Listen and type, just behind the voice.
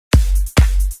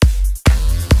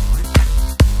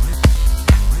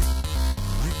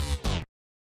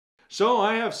So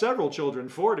I have several children,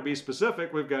 4 to be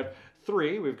specific. We've got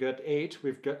 3, we've got 8,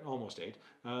 we've got almost 8,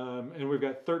 and we've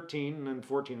got 13 and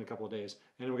 14 in a couple of days,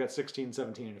 and we've got 16,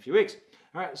 17 in a few weeks.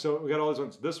 All right, so we got all these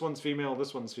ones. This one's female,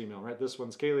 right? This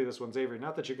one's Kaylee, this one's Avery.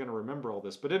 Not that you're going to remember all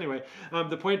this, but anyway,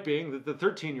 the point being that the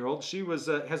 13-year-old, she has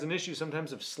an issue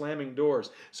sometimes of slamming doors.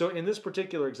 So in this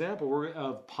particular example,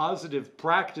 of positive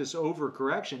practice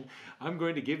overcorrection, I'm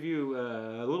going to give you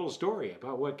a little story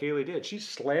about what Kaylee did. She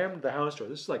slammed the house door.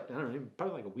 This is like, I don't know,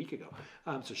 probably like a week ago.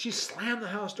 So she slammed the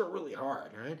house door really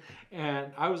hard, right?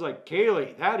 And I was like,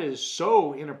 Kaylee, that is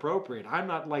so inappropriate. I'm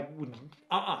not like,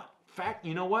 fact,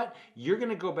 you know what? You're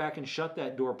going to go back and shut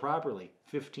that door properly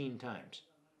 15 times.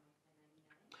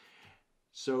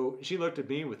 So she looked at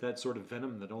me with that sort of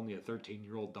venom that only a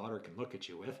 13-year-old daughter can look at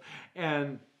you with.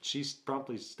 And she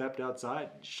promptly stepped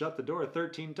outside and shut the door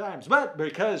 13 times. But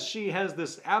because she has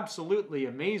this absolutely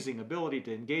amazing ability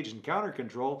to engage in counter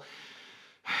control,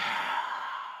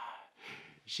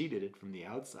 she did it from the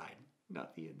outside,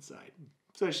 not the inside.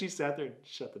 So she sat there and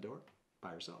shut the door by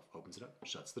herself, opens it up,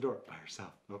 shuts the door by herself,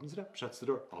 opens it up, shuts the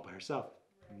door all by herself.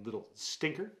 Little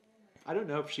stinker. I don't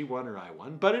know if she won or I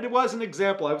won, but it was an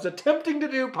example. I was attempting to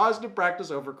do positive practice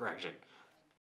overcorrection.